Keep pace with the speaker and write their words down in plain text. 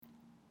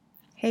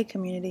Hey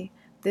community,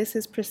 this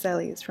is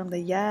Priscellis from the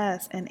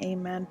Yes and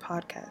Amen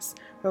podcast,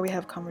 where we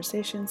have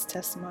conversations,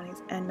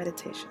 testimonies, and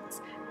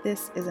meditations.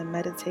 This is a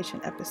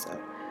meditation episode,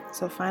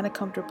 so find a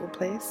comfortable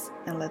place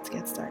and let's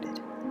get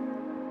started.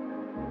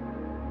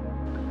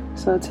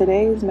 So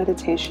today's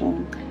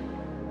meditation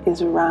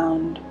is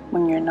around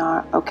when you're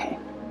not okay,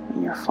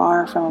 when you're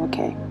far from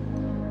okay.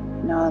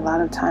 You know, a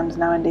lot of times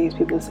nowadays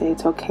people say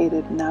it's okay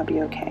to not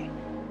be okay.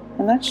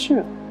 And that's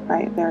true,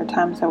 right? There are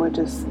times that we're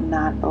just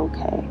not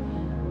okay.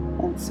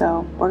 And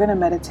so we're going to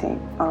meditate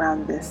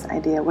around this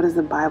idea. What does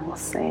the Bible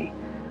say?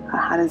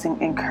 How does it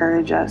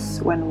encourage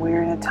us when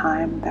we're in a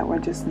time that we're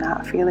just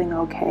not feeling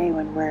okay,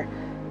 when we're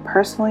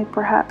personally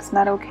perhaps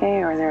not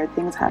okay, or there are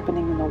things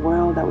happening in the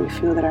world that we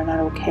feel that are not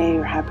okay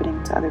or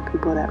happening to other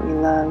people that we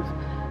love,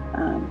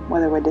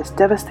 whether we're just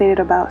devastated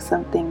about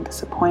something,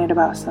 disappointed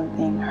about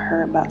something,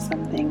 hurt about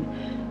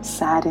something,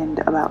 saddened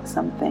about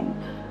something,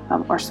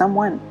 or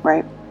someone,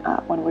 right?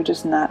 When we're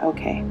just not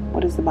okay.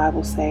 What does the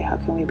Bible say? How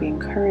can we be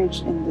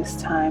encouraged in this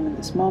time, in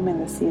this moment,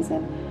 this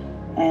season,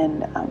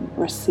 and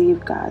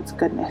receive God's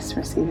goodness,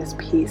 receive His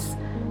peace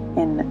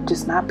in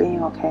just not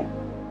being okay?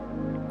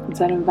 And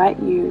so I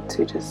invite you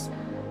to just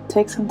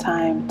take some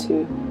time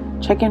to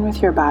check in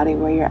with your body,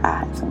 where you're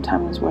at.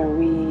 Sometimes where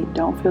we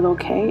don't feel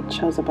okay, it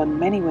shows up in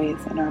many ways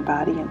in our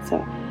body. And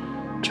so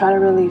try to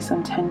release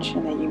some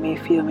tension that you may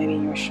feel maybe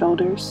in your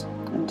shoulders,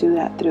 and do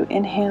that through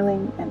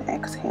inhaling and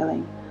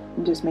exhaling.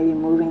 And just maybe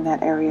moving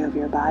that area of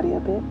your body a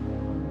bit.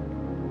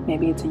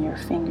 Maybe it's in your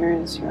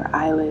fingers, your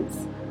eyelids.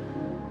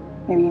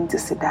 Maybe you need to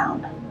sit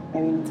down.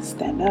 Maybe you need to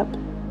stand up.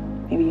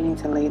 Maybe you need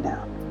to lay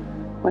down.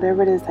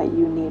 Whatever it is that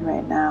you need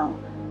right now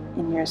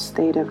in your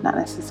state of not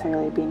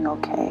necessarily being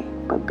okay,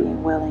 but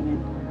being willing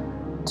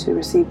and to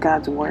receive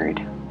God's word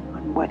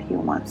on what He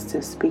wants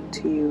to speak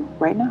to you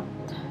right now.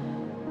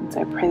 And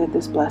so I pray that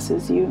this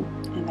blesses you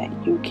and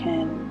that you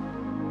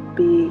can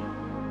be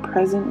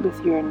present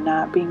with your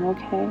not being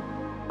okay,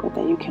 but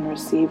that you can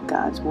receive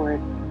God's word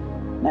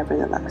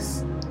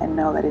nevertheless and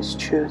know that it's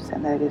truth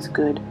and that it is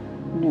good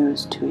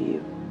news to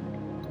you.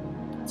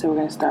 So we're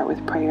going to start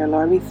with prayer.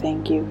 Lord, we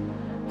thank you.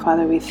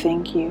 Father, we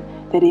thank you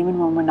that even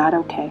when we're not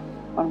okay,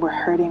 when we're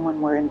hurting,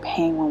 when we're in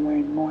pain, when we're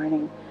in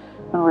mourning,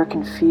 when we're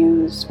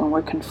confused, when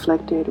we're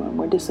conflicted, when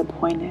we're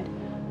disappointed,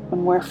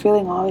 when we're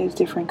feeling all these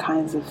different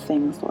kinds of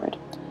things, Lord,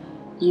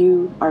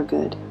 you are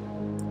good.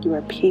 You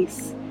are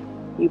peace.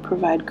 You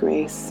provide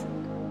grace.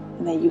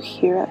 And that you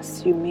hear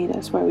us, you meet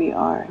us where we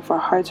are. If our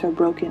hearts are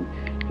broken,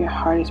 your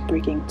heart is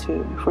breaking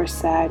too. If we're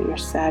sad, you're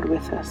sad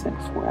with us and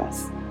for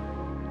us.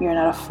 You're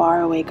not a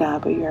faraway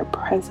God, but you're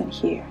present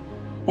here.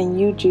 And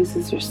you,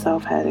 Jesus,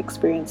 yourself had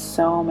experienced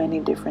so many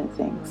different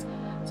things.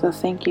 So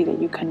thank you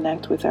that you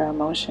connect with our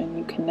emotion,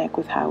 you connect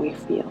with how we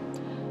feel.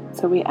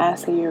 So we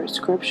ask that your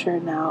scripture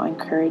now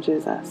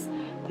encourages us,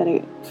 that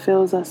it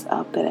fills us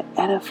up, that it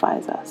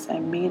edifies us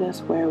and meet us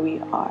where we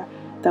are.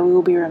 That we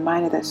will be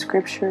reminded that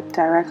Scripture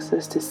directs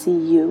us to see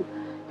you.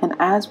 And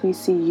as we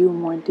see you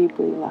more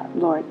deeply,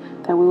 Lord,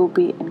 that we will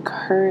be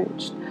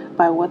encouraged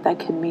by what that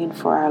can mean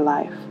for our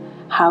life.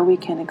 How we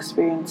can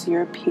experience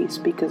your peace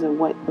because of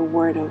what the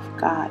Word of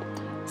God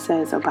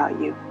says about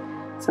you.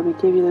 So we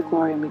give you the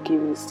glory and we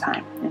give you this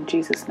time. In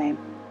Jesus' name,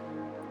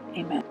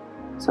 amen.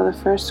 So the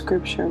first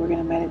scripture we're going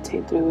to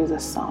meditate through is a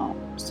psalm.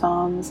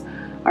 Psalms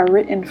are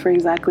written for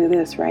exactly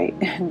this, right?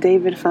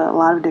 David felt a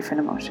lot of different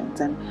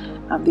emotions, and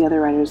the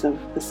other writers of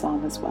the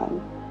psalm as well.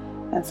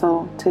 And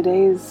so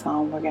today's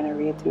psalm we're going to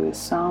read through is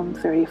Psalm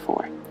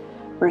 34,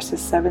 verses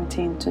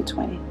 17 to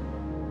 20.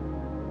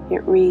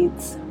 It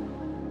reads,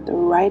 "The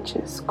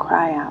righteous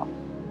cry out,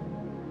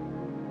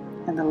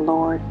 and the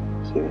Lord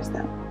hears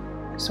them."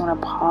 I just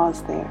want to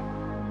pause there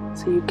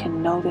so you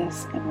can know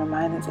this and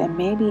remind this. And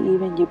maybe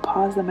even you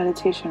pause the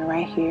meditation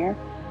right here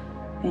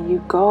and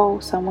you go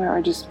somewhere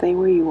or just stay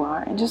where you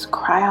are and just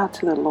cry out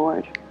to the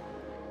Lord.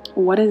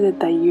 What is it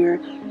that you're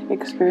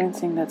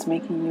experiencing that's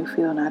making you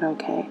feel not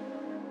okay?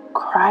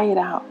 Cry it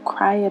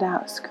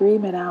out,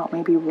 scream it out,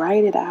 maybe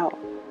write it out.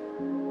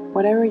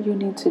 Whatever you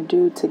need to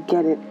do to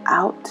get it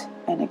out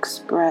and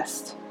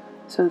expressed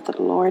so that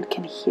the Lord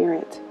can hear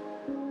it,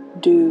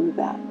 do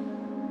that.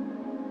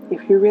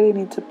 If you really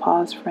need to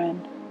pause,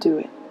 friend, do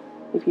it.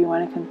 If you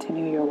want to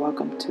continue, you're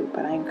welcome to,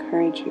 but I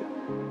encourage you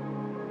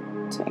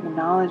to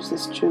acknowledge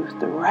this truth.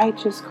 The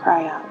righteous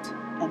cry out,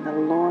 and the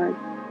Lord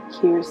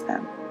hears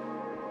them.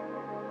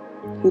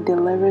 He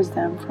delivers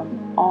them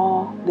from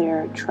all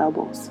their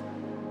troubles.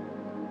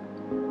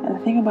 And the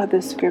thing about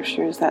this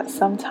scripture is that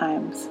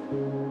sometimes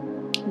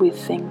we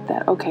think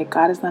that, okay,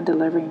 God is not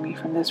delivering me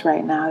from this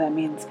right now. That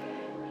means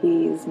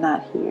He's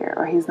not here,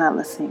 or He's not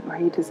listening, or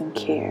He doesn't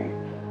care,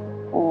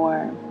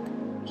 or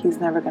He's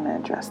never going to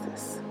address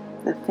this.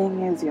 The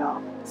thing is, y'all,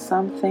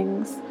 some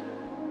things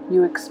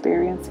you're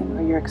experiencing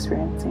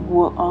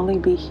will only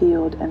be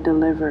healed and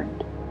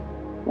delivered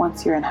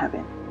once you're in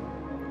heaven.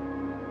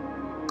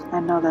 I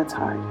know that's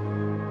hard.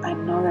 I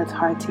know that's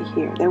hard to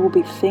hear. There will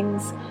be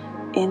things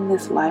in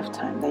this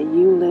lifetime that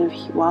you live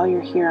while you're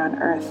here on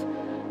earth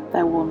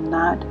that will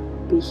not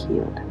be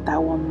healed,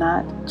 that will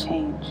not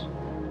change.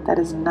 That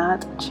does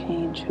not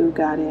change who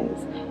God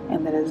is,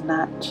 and that does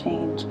not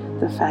change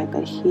the fact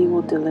that He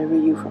will deliver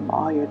you from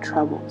all your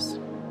troubles.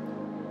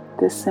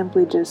 This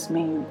simply just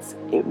means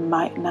it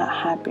might not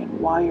happen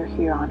while you're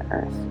here on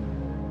earth,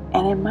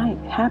 and it might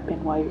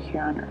happen while you're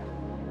here on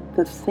earth.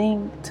 The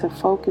thing to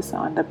focus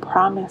on, the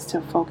promise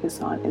to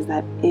focus on, is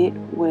that it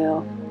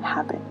will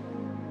happen.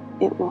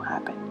 It will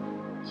happen.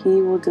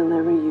 He will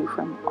deliver you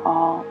from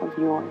all of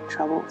your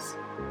troubles.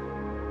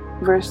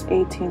 Verse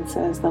 18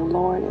 says, the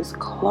Lord is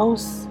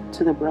close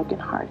to the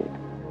brokenhearted.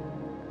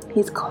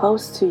 He's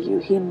close to you.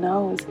 He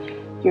knows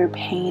your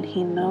pain.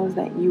 He knows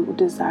that you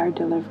desire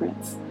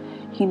deliverance.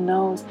 He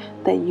knows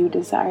that you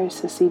desire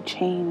to see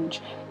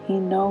change. He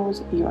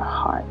knows your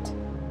heart,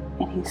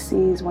 and He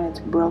sees when it's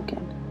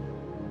broken.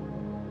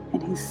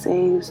 And He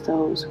saves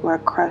those who are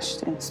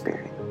crushed in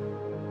spirit.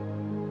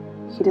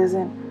 He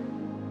doesn't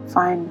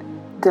find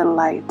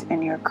delight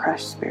in your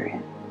crushed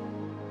spirit.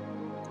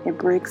 It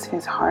breaks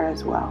His heart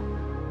as well.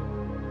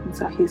 And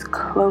so He's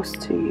close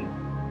to you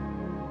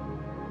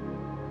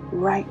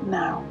right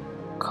now,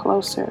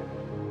 closer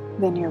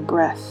than your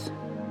breath,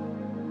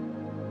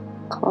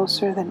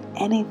 closer than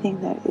anything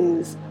that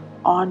is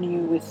on you,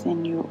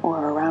 within you,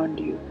 or around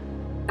you.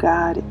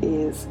 God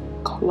is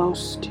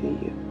close to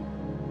you.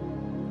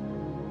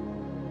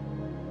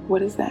 What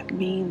does that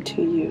mean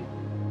to you,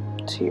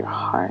 to your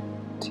heart,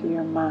 to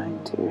your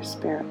mind, to your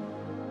spirit,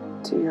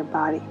 to your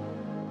body,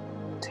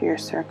 to your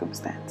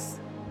circumstance?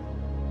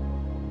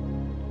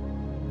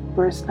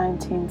 Verse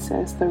 19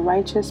 says, the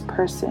righteous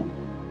person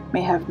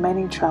may have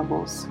many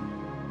troubles.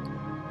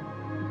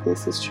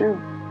 This is true,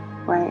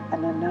 right?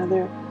 And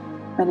another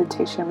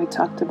meditation we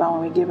talked about,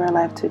 when we give our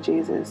life to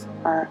Jesus,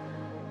 our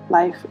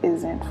life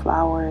isn't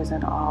flowers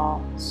and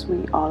all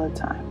sweet all the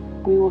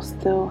time. We will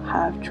still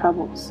have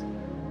troubles.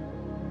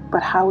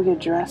 But how we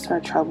address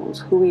our troubles,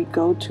 who we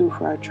go to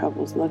for our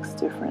troubles, looks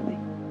differently.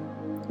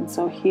 And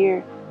so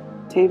here,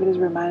 David is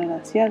reminding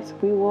us, yes,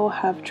 we will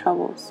have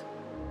troubles.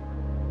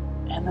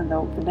 And then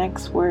the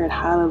next word,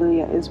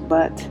 hallelujah, is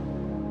but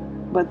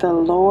the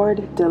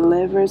Lord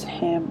delivers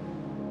him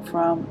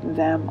from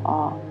them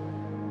all.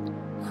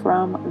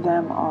 From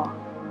them all.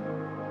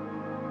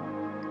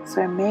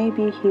 So it may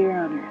be here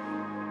on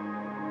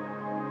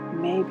earth, it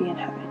may be in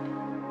heaven,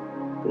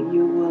 but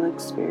you will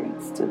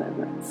experience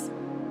deliverance.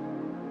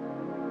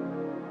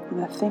 And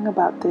the thing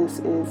about this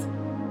is,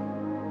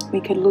 we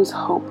could lose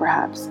hope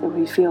perhaps if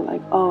we feel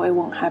like, oh, it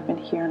won't happen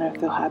here on earth,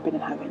 it'll happen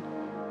in heaven.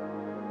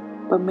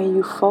 But may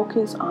you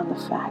focus on the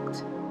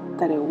fact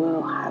that it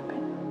will happen.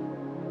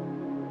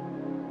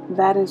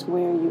 That is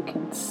where you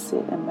can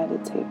sit and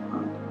meditate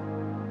on.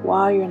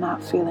 While you're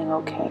not feeling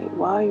okay,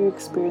 while you're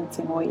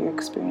experiencing what you're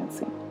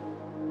experiencing,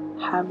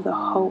 have the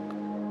hope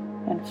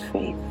and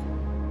faith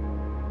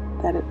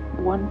that at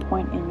one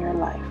point in your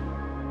life,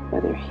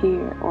 whether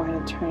here or in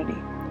eternity,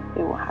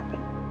 it will happen.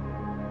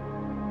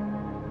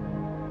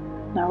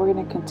 Now we're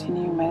going to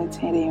continue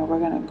meditating, and we're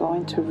going to go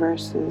into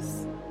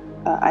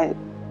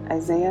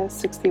Isaiah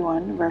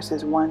 61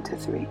 verses 1 to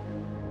 3.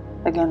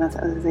 Again, that's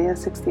Isaiah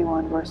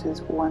 61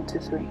 verses 1 to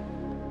 3.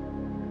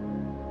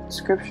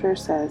 Scripture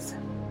says,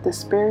 "The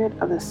Spirit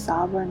of the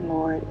Sovereign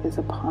Lord is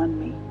upon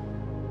me,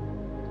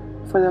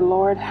 for the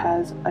Lord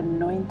has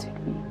anointed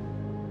me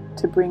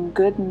to bring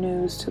good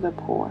news to the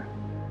poor.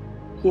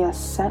 He has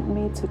sent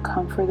me to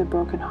comfort the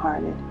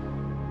brokenhearted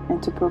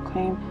and to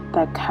proclaim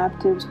that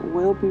captives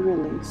will be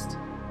released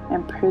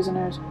and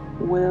prisoners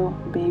will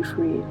be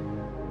freed.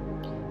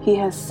 He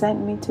has sent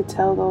me to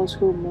tell those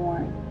who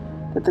mourn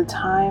that the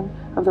time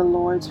of the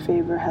Lord's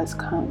favor has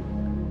come,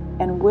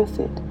 and with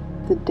it,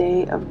 the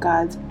day of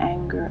God's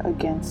anger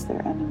against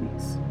their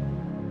enemies."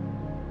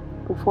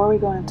 Before we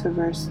go into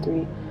verse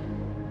 3,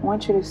 I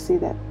want you to see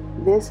that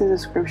this is a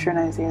scripture in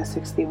Isaiah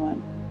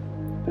 61,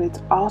 but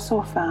it's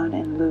also found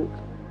in Luke.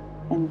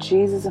 And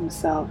Jesus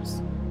himself,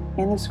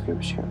 in the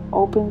scripture,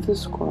 opens the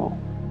scroll,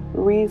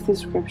 reads the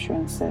scripture,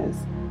 and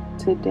says,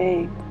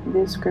 "Today,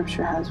 this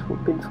scripture has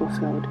been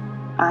fulfilled.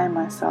 I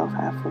myself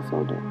have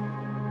fulfilled it."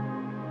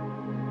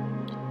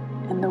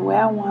 And the way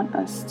I want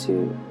us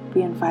to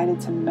be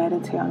invited to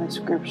meditate on the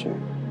scripture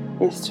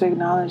is to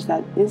acknowledge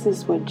that this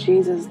is what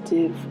Jesus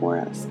did for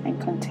us and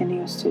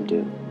continues to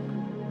do.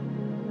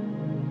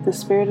 The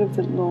Spirit of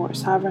the Lord,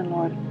 Sovereign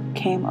Lord,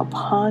 came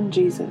upon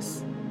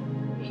Jesus.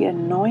 He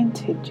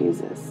anointed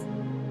Jesus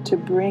to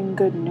bring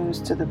good news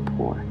to the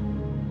poor,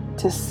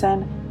 to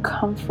send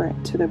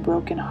comfort to the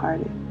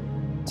brokenhearted,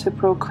 to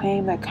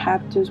proclaim that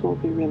captives will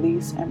be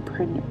released and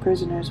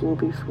prisoners will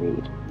be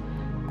freed.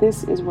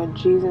 This is what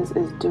Jesus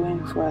is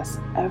doing for us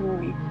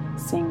every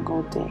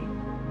single day.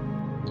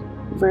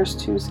 Verse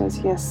 2 says,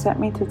 "He has sent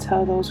me to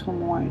tell those who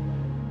mourn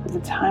that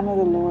the time of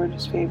the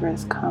Lord's favor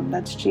has come."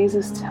 That's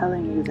Jesus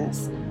telling you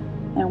this.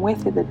 And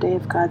with it, the day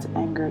of God's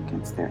anger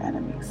against their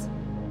enemies.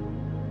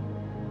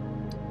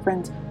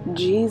 Friends,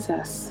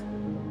 Jesus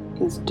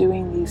is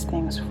doing these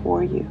things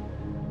for you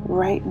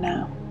right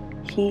now.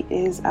 He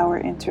is our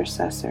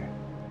intercessor.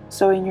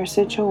 So in your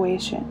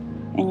situation,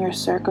 in your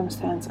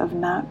circumstance of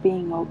not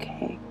being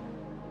okay,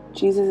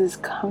 Jesus is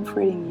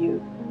comforting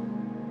you.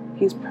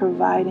 He's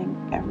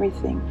providing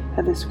everything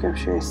that the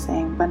scripture is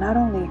saying. But not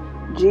only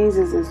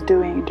Jesus is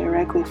doing it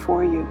directly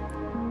for you,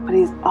 but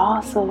He's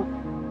also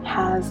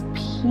has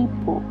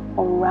people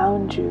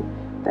around you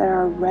that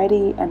are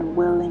ready and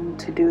willing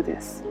to do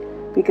this,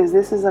 because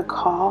this is a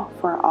call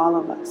for all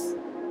of us.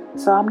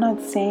 So I'm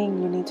not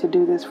saying you need to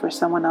do this for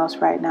someone else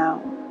right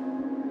now.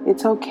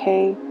 It's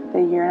okay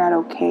that you're not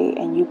okay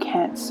and you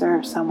can't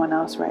serve someone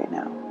else right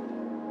now.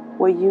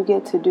 What you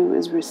get to do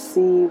is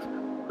receive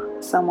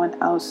someone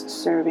else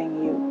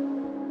serving you.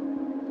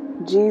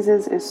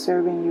 Jesus is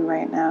serving you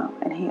right now,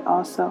 and He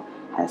also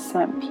has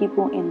sent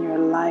people in your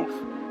life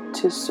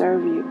to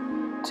serve you,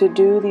 to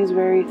do these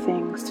very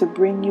things, to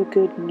bring you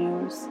good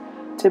news,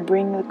 to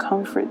bring the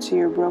comfort to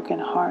your broken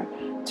heart,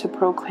 to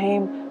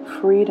proclaim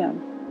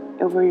freedom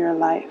over your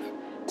life,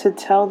 to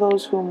tell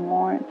those who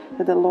mourn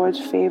that the Lord's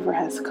favor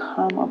has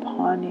come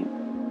upon you.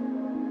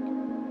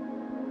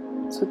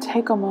 So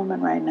take a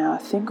moment right now.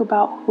 Think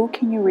about who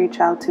can you reach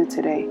out to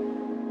today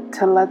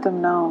to let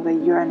them know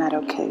that you're not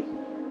okay.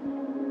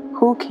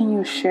 Who can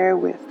you share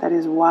with that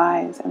is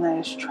wise and that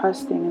is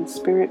trusting and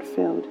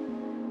spirit-filled,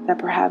 that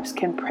perhaps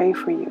can pray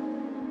for you,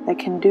 that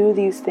can do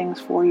these things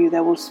for you,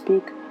 that will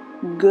speak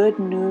good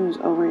news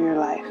over your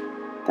life,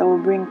 that will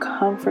bring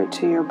comfort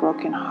to your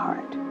broken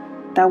heart,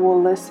 that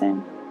will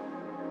listen,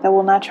 that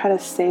will not try to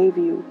save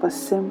you, but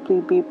simply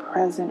be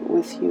present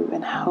with you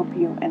and help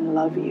you and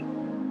love you.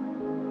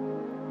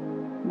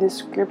 This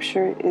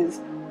scripture is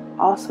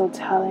also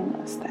telling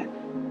us that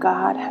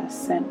God has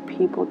sent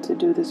people to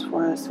do this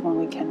for us when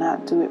we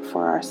cannot do it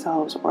for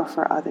ourselves or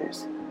for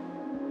others.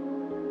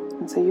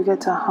 And so you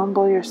get to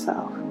humble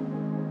yourself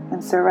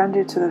and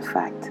surrender to the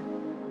fact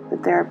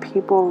that there are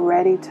people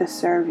ready to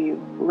serve you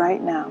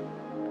right now.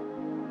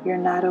 You're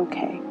not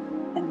okay,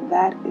 and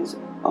that is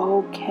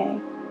okay.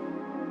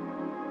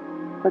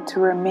 But to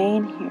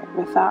remain here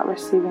without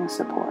receiving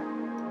support,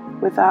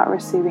 without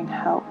receiving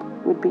help,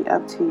 would be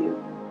up to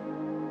you.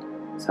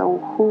 So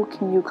who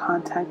can you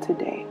contact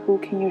today? Who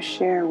can you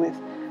share with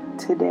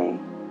today?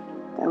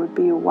 That would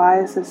be a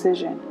wise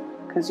decision,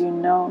 because you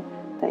know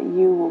that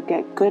you will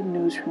get good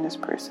news from this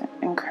person.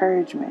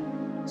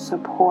 Encouragement,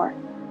 support,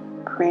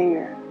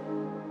 prayer,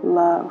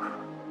 love,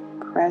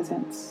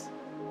 presence,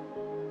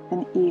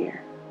 an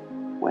ear,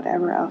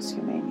 whatever else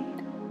you may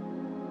need.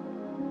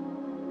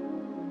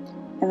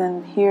 And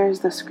then here's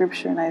the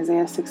scripture in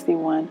Isaiah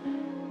 61,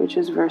 which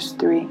is verse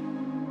 3,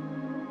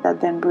 that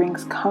then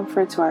brings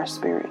comfort to our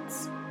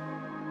spirits.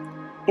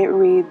 It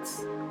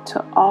reads,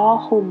 "To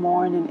all who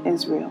mourn in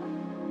Israel,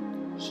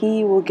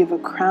 He will give a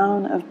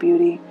crown of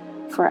beauty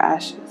for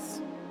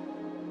ashes,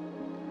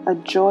 a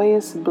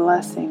joyous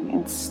blessing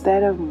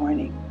instead of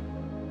mourning,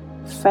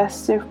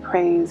 festive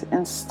praise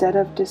instead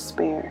of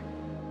despair.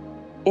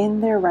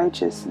 In their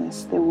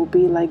righteousness they will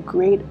be like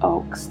great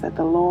oaks that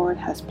the Lord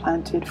has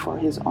planted for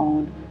His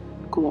own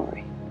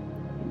glory."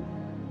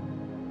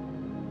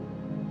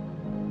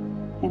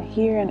 And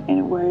here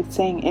in where it's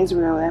saying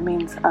Israel, that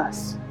means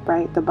us,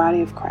 right? The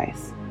body of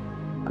Christ.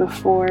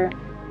 Before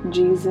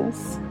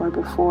Jesus, or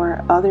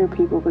before other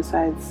people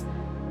besides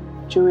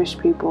Jewish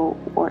people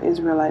or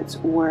Israelites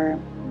were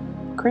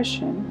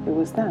Christian, it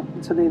was them.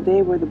 So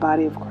they were the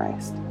body of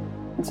Christ.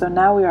 And so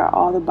now we are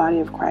all the body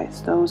of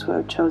Christ, those who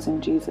have chosen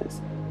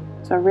Jesus.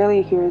 So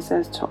really here it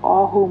says, to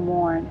all who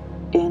mourn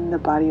in the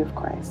body of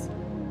Christ,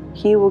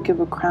 He will give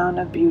a crown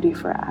of beauty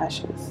for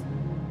ashes.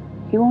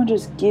 He won't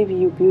just give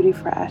you beauty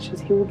for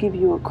ashes, He will give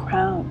you a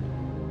crown.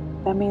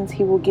 That means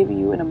He will give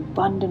you an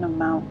abundant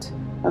amount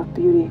of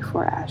beauty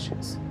for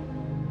ashes.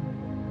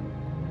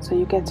 So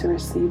you get to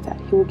receive that.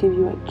 He will give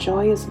you a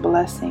joyous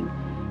blessing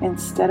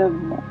instead of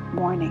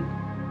mourning.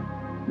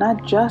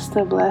 Not just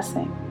a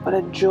blessing, but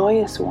a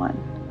joyous one,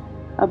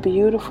 a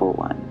beautiful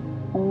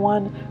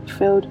one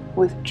filled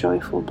with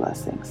joyful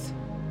blessings.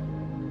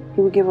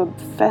 He will give a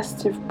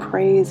festive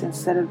praise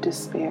instead of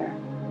despair.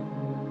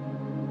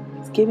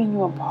 He's giving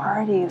you a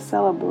party, a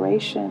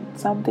celebration,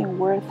 something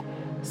worth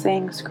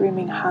saying,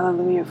 screaming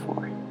hallelujah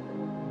for.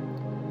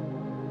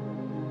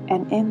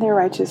 And in their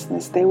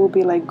righteousness they will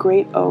be like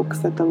great oaks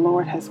that the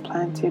Lord has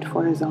planted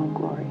for His own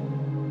glory.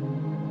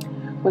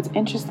 What's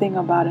interesting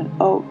about an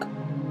oak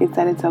is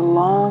that it's a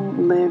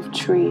long-lived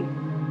tree.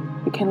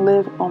 It can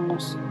live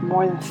almost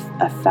more than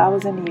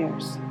 1,000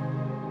 years.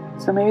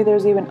 So maybe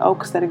there's even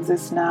oaks that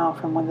exist now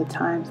from one of the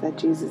times that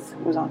Jesus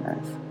was on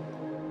earth.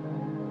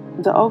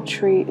 The oak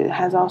tree, it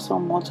has also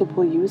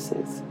multiple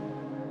uses.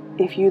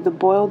 If you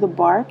boil the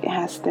bark, it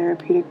has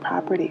therapeutic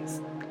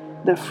properties.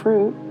 The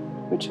fruit,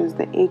 which is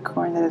the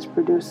acorn that is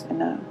produced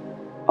in an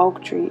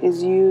oak tree,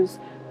 is used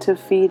to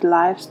feed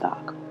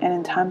livestock, and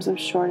in times of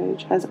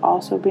shortage has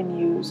also been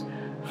used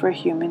for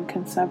human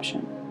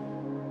consumption.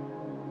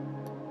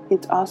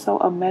 It's also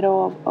a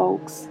meadow of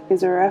oaks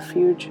is a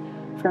refuge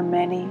for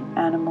many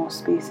animal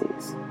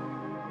species.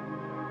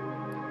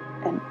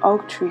 An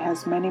oak tree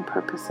has many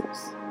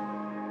purposes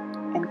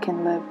and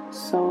can live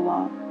so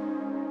long.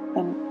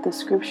 And the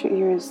scripture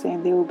here is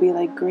saying they will be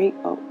like great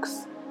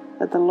oaks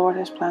that the Lord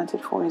has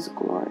planted for His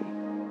glory.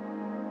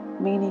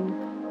 Meaning,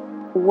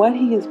 what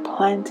He is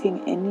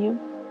planting in you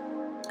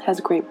has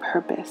great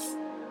purpose.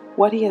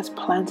 What He has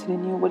planted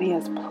in you, what He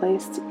has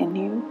placed in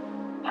you,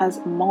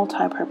 has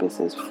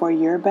multi-purposes for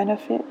your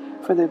benefit,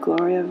 for the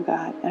glory of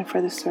God, and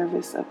for the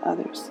service of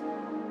others.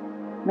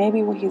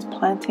 Maybe what He's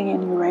planting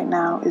in you right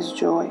now is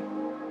joy.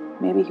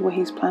 Maybe what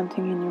He's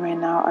planting in you right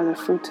now are the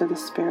fruits of the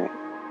Spirit,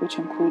 which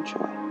include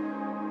joy.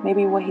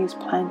 Maybe what He's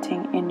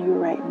planting in you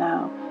right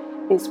now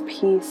is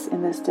peace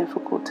in this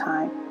difficult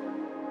time.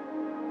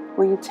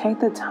 Will you take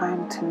the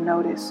time to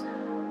notice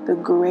the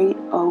great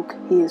oak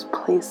He is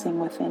placing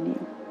within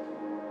you?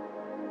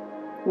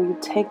 Will you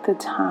take the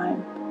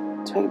time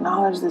to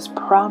acknowledge this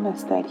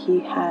promise that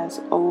He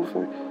has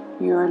over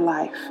your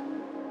life?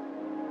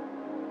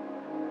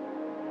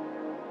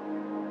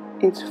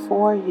 It's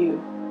for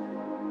you,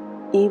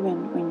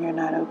 even when you're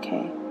not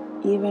okay,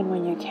 even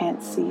when you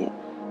can't see it,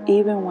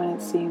 even when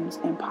it seems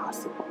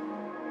impossible.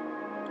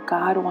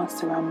 God wants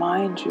to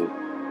remind you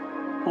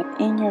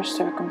that in your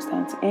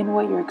circumstance, in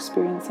what you're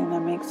experiencing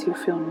that makes you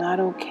feel not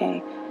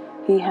okay,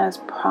 He has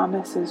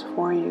promises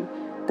for you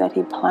that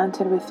He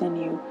planted within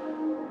you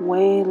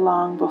way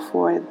long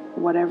before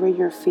whatever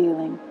you're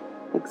feeling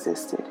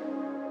existed.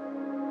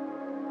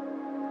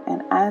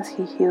 And as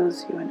He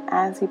heals you and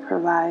as He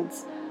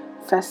provides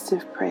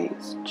festive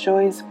praise,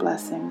 joyous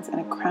blessings, and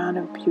a crown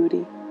of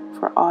beauty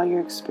for all you're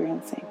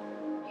experiencing,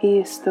 He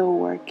is still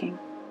working.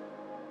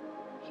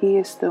 He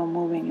is still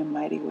moving in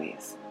mighty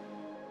ways.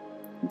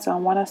 And so I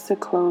want us to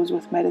close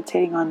with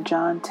meditating on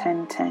John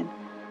 10:10,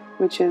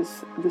 which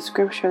is the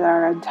scripture that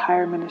our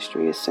entire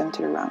ministry is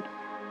centered around.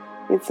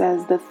 It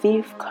says, "The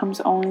thief comes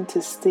only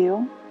to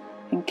steal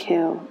and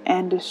kill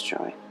and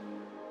destroy."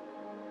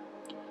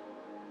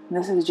 And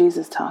this is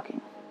Jesus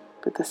talking.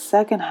 But the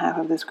second half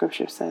of the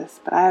scripture says,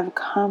 "But I have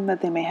come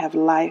that they may have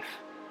life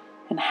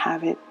and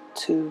have it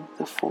to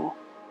the full."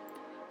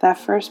 That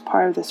first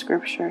part of the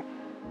scripture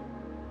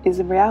is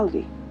a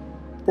reality.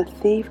 The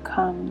thief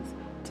comes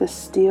to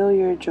steal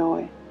your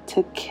joy,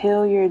 to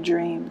kill your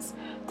dreams,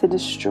 to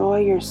destroy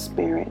your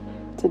spirit,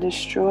 to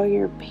destroy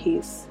your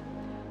peace,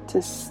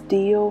 to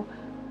steal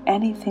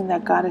anything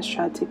that God has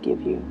tried to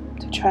give you,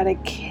 to try to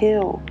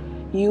kill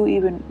you,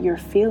 even your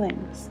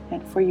feelings,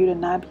 and for you to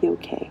not be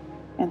okay,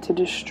 and to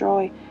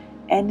destroy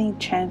any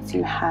chance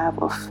you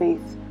have of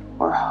faith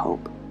or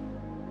hope.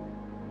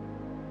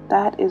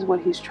 That is what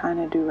he's trying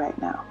to do right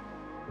now.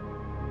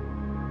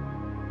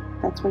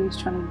 That's what he's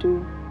trying to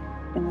do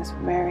in this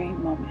very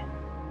moment.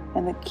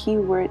 And the key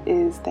word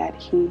is that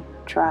he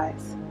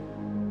tries.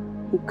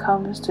 He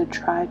comes to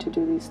try to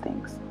do these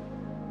things.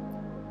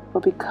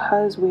 But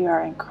because we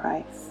are in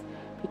Christ,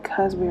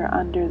 because we are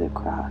under the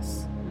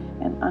cross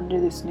and under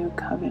this new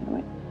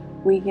covenant,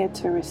 we get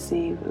to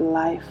receive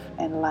life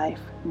and life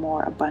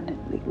more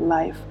abundantly,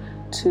 life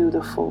to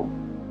the full.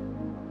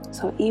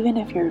 So even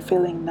if you're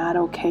feeling not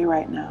okay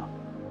right now,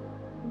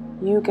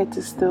 you get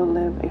to still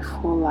live a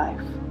full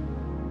life,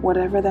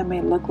 whatever that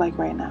may look like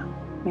right now.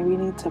 Maybe you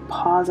need to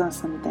pause on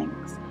some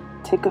things.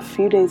 Take a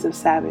few days of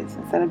Sabbath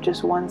instead of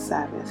just one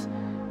Sabbath.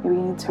 Maybe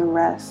you need to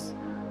rest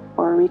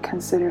or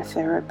reconsider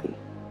therapy.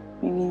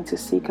 Maybe you need to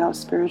seek out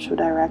spiritual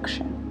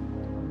direction.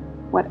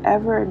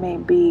 Whatever it may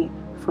be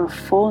for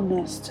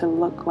fullness to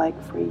look like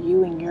for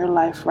you in your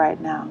life right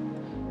now,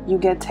 you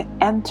get to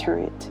enter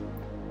it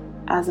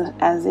as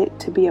it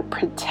to be a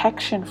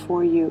protection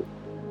for you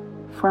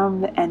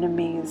from the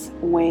enemy's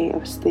way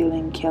of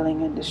stealing,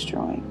 killing, and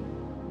destroying.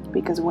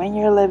 Because when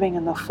you're living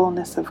in the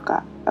fullness of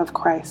God, of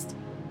Christ,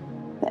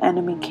 the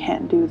enemy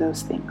can't do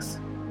those things.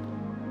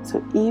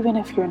 So even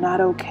if you're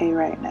not okay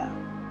right now,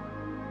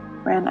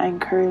 friend, I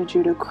encourage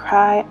you to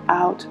cry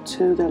out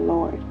to the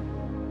Lord.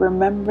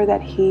 Remember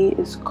that He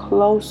is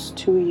close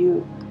to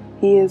you.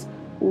 He is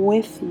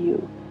with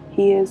you.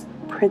 He is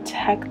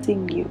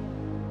protecting you.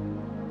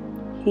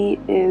 He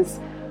is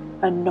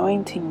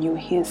anointing you.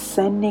 He is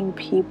sending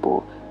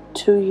people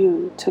to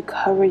you to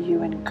cover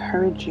you,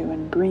 encourage you,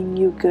 and bring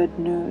you good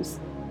news.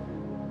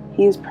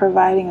 He is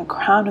providing a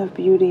crown of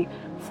beauty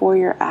for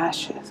your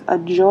ashes, a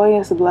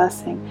joyous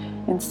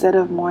blessing instead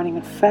of mourning,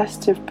 a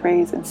festive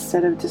praise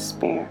instead of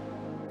despair.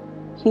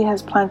 He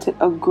has planted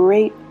a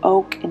great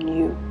oak in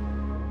you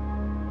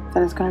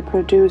that is going to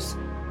produce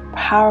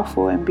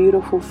powerful and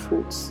beautiful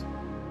fruits.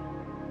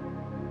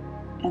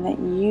 And that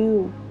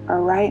you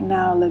are right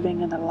now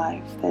living in a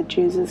life that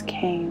Jesus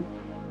came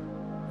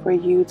for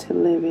you to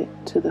live it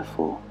to the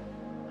full,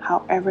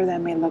 however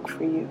that may look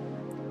for you.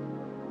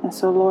 And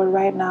so, Lord,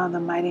 right now in the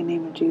mighty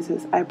name of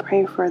Jesus, I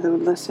pray for the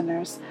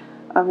listeners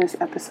of this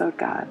episode,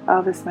 God,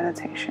 of this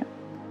meditation.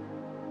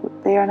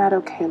 They are not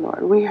okay,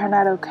 Lord. We are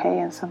not okay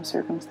in some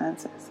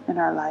circumstances in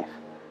our life.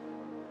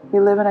 We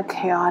live in a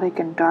chaotic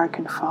and dark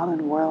and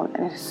fallen world,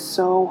 and it is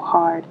so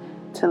hard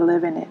to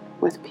live in it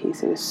with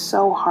peace. It is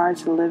so hard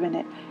to live in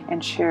it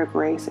and share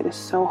grace. It is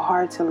so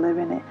hard to live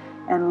in it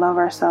and love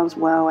ourselves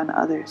well and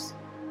others.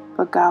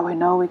 But God, we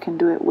know we can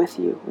do it with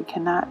you. We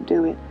cannot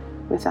do it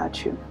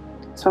without you.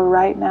 So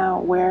right now,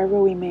 wherever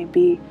we may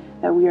be,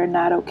 that we are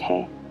not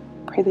okay,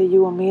 pray that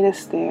you will meet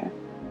us there,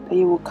 that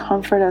you will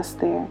comfort us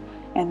there,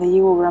 and that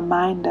you will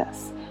remind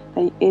us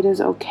that it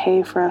is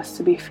okay for us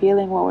to be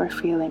feeling what we're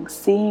feeling,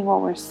 seeing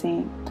what we're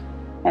seeing,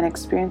 and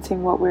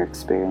experiencing what we're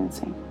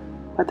experiencing,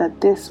 but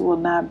that this will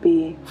not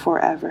be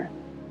forever.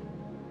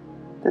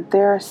 That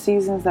there are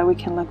seasons that we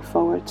can look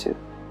forward to.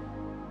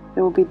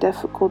 There will be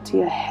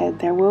difficulty ahead,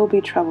 there will be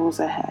troubles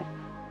ahead,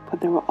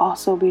 but there will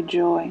also be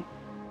joy,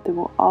 there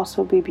will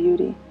also be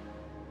beauty,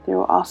 there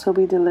will also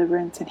be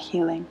deliverance and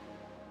healing,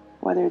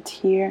 whether it's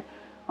here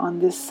on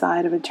this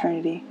side of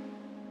eternity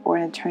or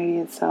in eternity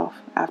itself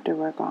after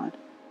we're gone.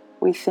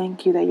 We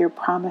thank you that your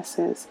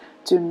promises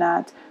do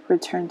not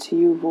return to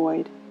you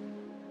void,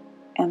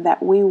 and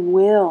that we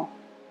will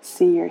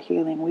see your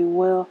healing. We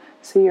will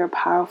see your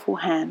powerful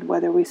hand,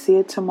 whether we see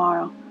it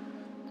tomorrow,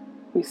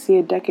 we see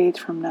it decades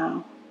from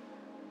now,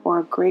 or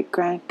a great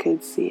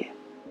grandkids see it.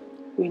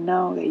 We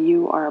know that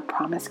you are a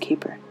promise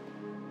keeper,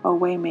 a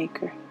way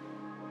maker.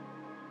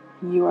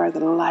 You are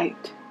the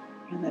light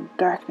in the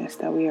darkness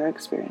that we are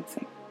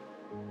experiencing.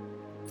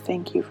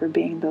 Thank you for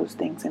being those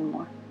things and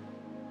more.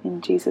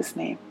 In Jesus'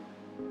 name,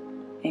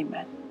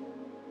 amen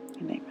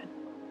and amen.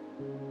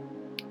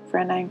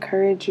 Friend, I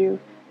encourage you.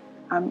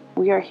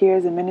 We are here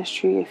as a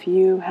ministry. If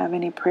you have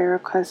any prayer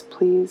requests,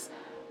 please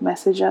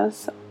message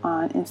us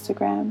on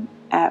Instagram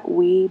at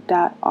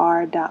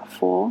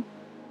we.r.full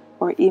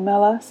or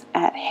email us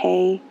at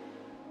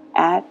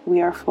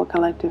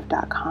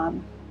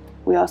hey@wearefullcollective.com.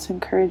 We also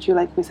encourage you,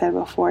 like we said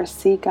before,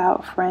 seek out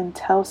a friend.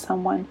 Tell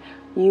someone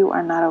you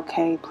are not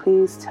okay.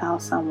 Please tell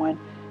someone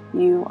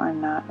you are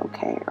not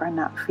okay or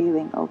not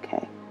feeling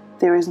okay.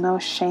 There is no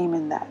shame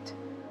in that.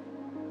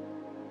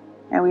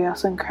 And we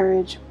also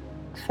encourage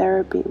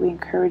therapy. We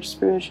encourage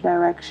spiritual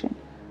direction.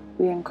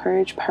 We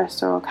encourage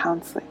pastoral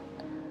counseling.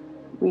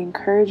 We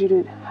encourage you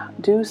to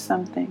do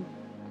something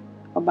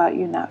about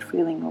you not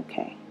feeling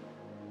okay.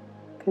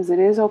 Because it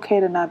is okay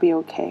to not be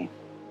okay.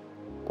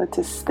 But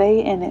to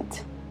stay in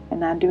it and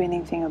not do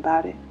anything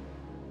about it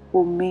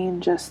will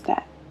mean just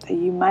that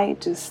you might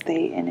just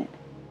stay in it.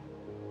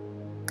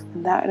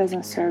 And that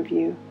doesn't serve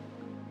you.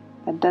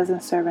 That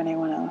doesn't serve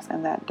anyone else.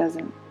 And that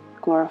doesn't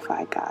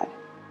glorify God.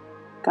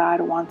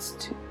 God wants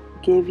to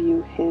give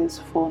you his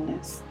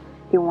fullness.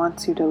 He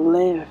wants you to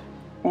live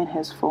in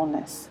his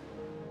fullness.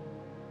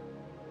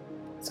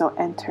 So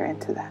enter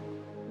into that.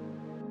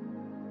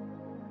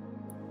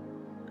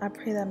 I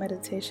pray that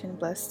meditation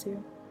blessed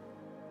you.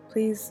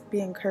 Please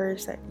be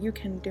encouraged that you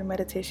can do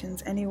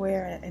meditations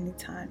anywhere at any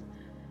time.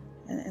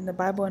 And the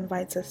Bible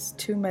invites us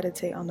to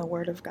meditate on the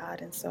Word of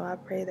God. And so I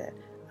pray that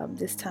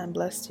this time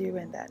blessed you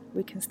and that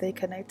we can stay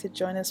connected.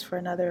 Join us for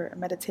another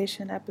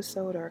meditation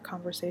episode or a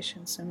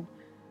conversation soon.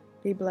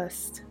 Be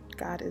blessed.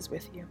 God is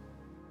with you.